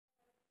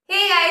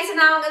guys, so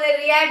now I'm gonna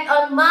react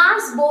on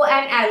mass bow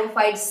and arrow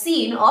fight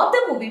scene of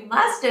the movie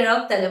Master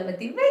of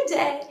Thalapathy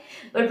Vijay.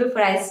 But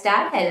before I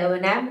start, hello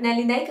and I'm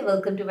Manali Naik.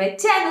 Welcome to my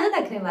channel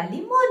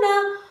Nakhrewali Mona.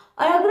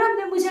 और अगर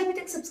आपने मुझे अभी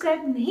तक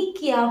subscribe नहीं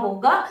किया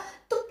होगा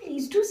तो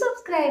please do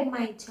subscribe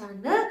my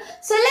channel.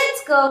 So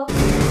let's go.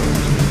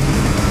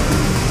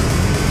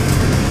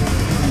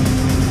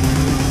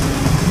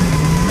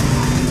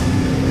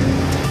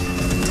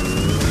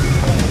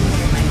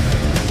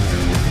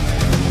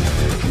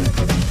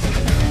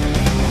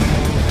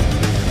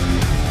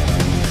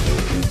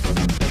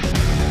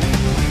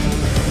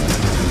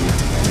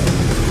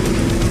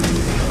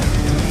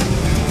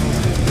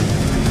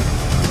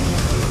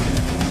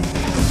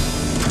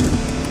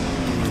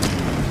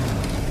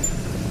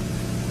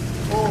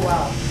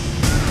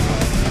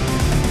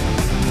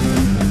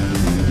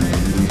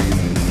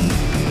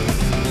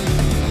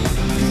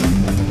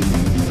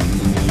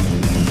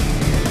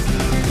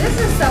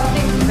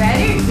 Something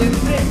very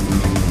different.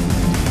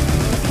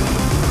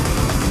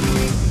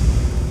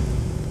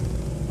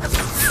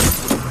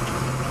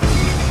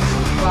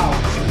 Wow.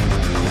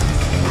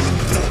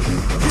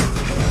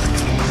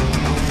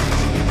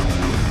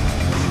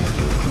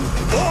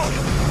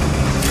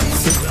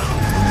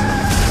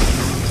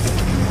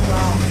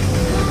 Wow.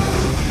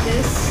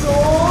 There's so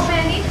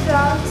many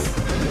trucks,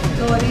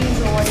 lorries,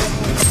 or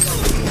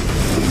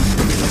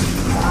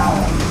wow.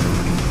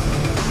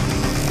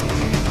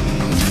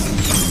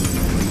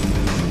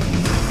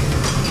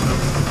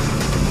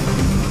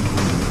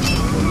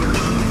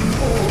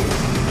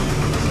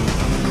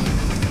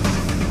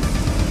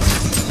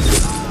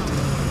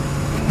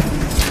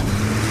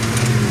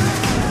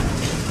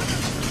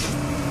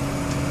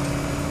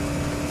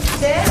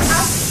 There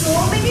are so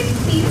many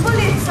people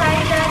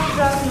inside that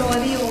truck,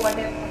 lorry or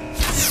whatever.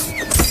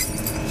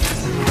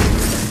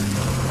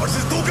 What's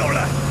this do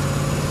gavla?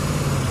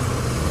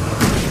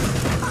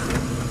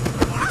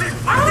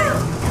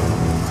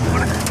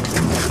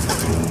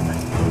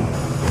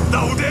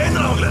 Daude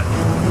na hogla.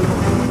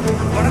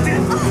 Padate.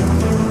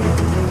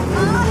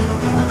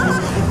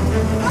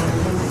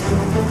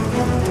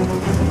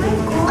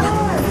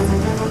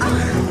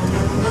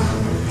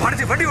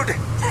 Padate vandi ote.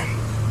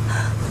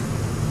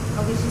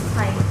 Okay, she's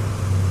fine.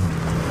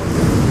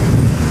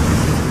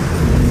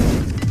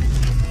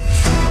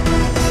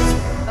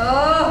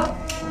 Oh!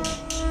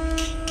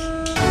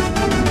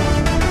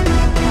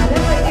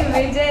 Thalapathy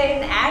Vijay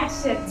in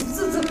action.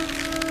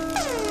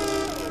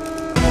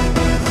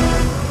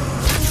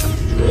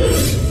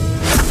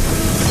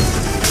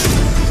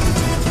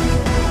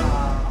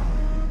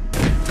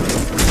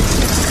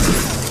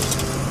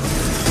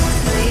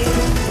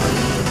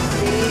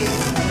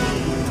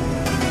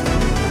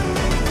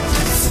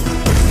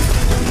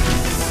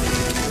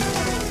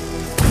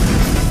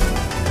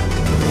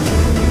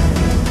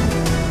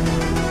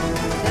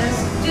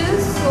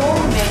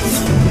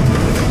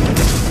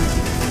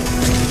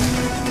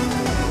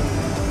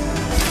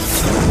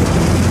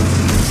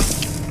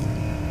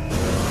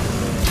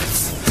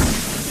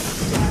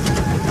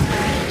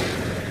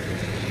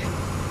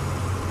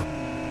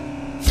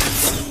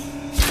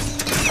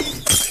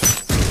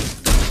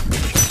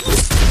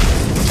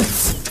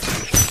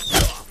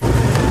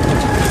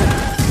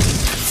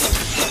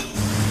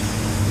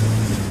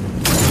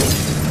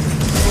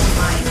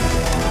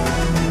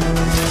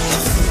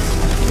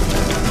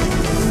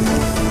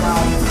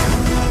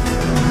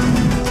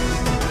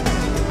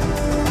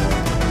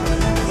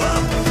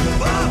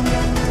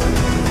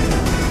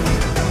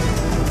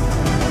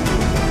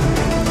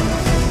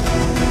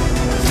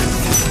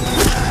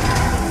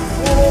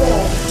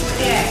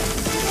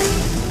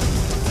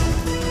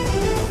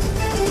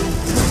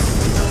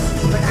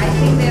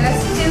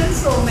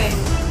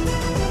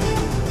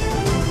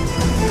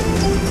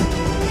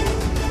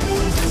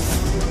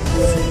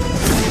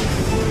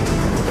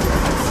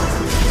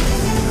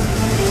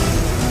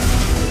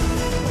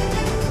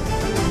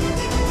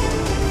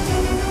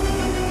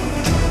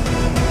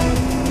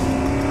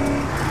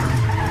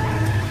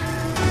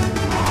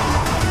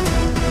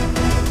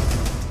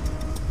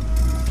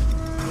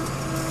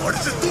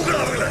 What's this do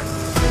gavla?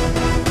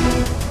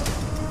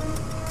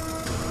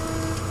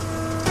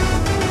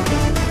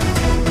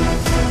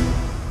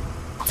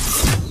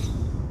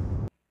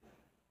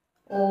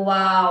 Oh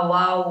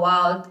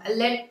wow.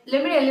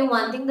 Let me tell you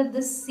one thing, that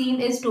this scene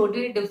is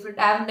totally different.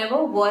 I've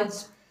never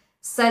watched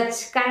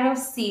such kind of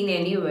scene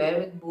anywhere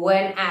with bow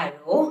and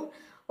arrow.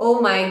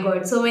 Oh my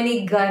god, so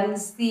many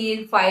guns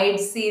scene, fight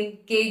scene,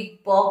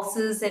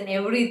 kickboxes and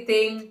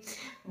everything.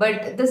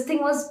 But this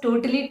thing was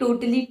totally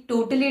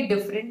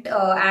different.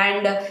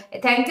 And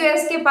thank you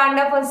SK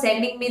Panda for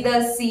sending me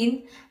the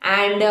scene.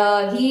 And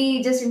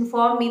he just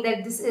informed me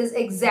that this is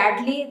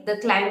exactly the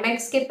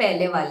climax ke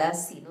pehle wala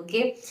scene.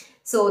 Okay.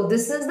 So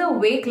this is the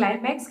way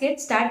climax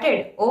gets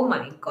started. Oh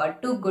my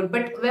god, too good.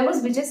 But where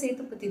was Vijay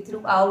Sethupathi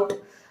throughout?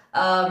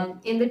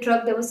 In the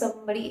truck there was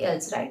somebody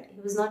else, right?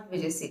 He was not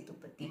Vijay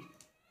Sethupathi.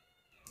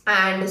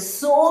 And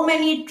so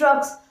many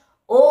trucks.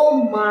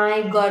 Oh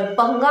my god,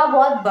 पंगा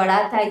बहुत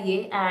बड़ा था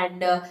ये,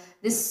 and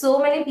there's so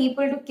many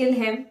people to kill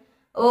him.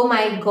 Oh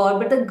my god,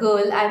 but the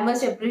girl, I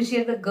must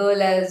appreciate the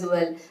girl as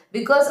well,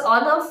 because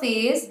on her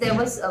face there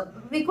was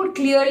we could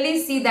clearly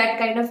see that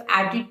kind of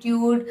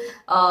attitude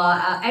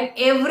and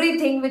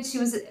everything which she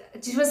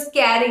was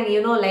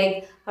carrying,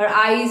 like her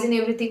eyes and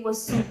everything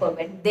was superb.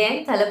 And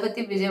then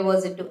Thalapathy Vijay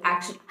was into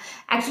action.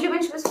 Actually,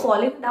 when she was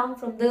falling down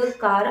from the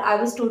car, I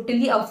was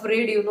totally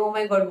afraid, oh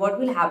my god, what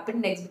will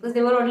happen next? Because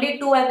there were only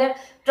two and the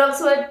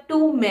trucks were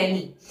too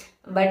many.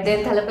 But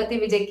then Thalapathy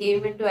Vijay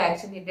came into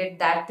action. He did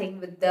that thing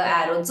with the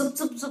arrow, zoop,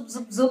 zoop, zoop,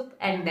 zoop, zoop,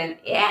 and then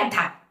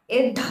idhar,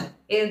 idhar,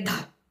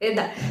 idhar,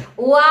 idhar.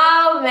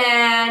 Wow,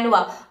 man,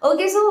 wow.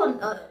 Okay,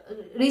 so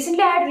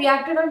recently I had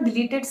reacted on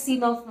deleted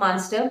scene of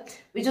Master,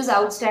 which was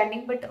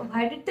outstanding. But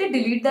why did they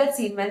delete that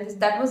scene, man?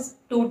 That was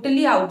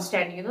totally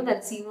outstanding.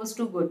 That scene was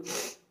too good.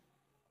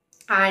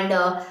 And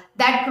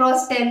that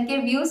crossed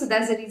 10K views, so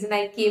that's the reason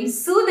I came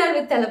sooner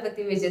with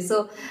Thalapathy Vijay.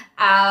 So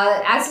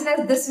as soon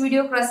as this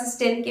video crosses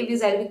 10K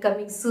views, I'll be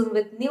coming soon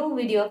with new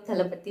video of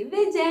Thalapathy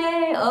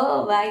Vijay.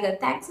 Oh my god,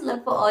 thanks a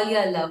lot for all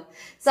your love.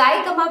 So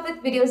I come up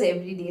with videos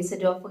every day, so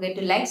don't forget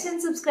to like, share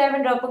and subscribe,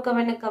 and drop a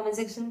comment in the comment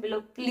section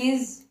below.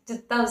 Please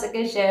जितना हो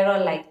सके share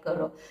or like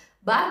करो.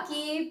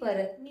 बाकी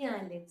परत नहीं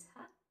आलेच.